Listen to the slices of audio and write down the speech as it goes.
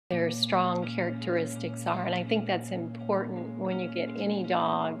their strong characteristics are. And I think that's important when you get any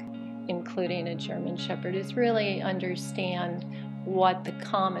dog, including a German Shepherd, is really understand what the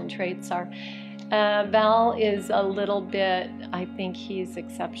common traits are. Val is a little bit, I think he's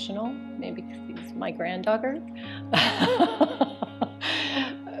exceptional, maybe because he's my granddogger.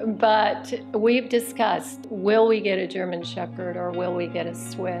 But we've discussed, will we get a German Shepherd or will we get a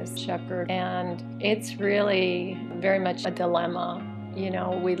Swiss Shepherd? And it's really very much a dilemma. You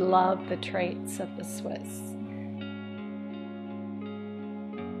know, we love the traits of the Swiss.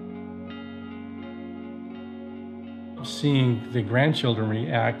 Seeing the grandchildren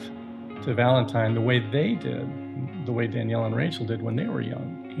react to Valentine the way they did, the way Danielle and Rachel did when they were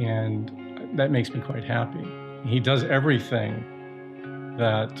young, and that makes me quite happy. He does everything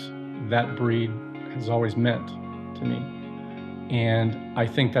that that breed has always meant to me. And I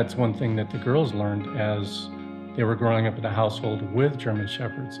think that's one thing that the girls learned as they were growing up in a household with German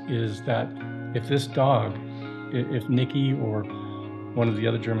Shepherds, is that if this dog, if Nikki or one of the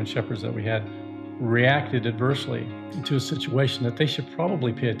other German Shepherds that we had reacted adversely to a situation, that they should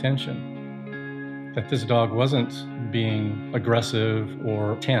probably pay attention. That this dog wasn't being aggressive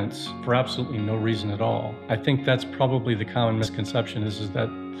or tense for absolutely no reason at all. I think that's probably the common misconception is that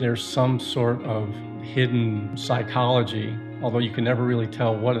there's some sort of hidden psychology, although you can never really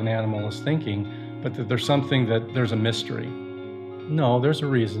tell what an animal is thinking, but that there's something that there's a mystery. No, there's a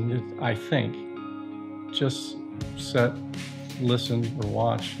reason, I think. Just sit, listen, or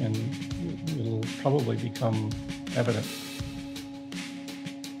watch, and it'll probably become evident.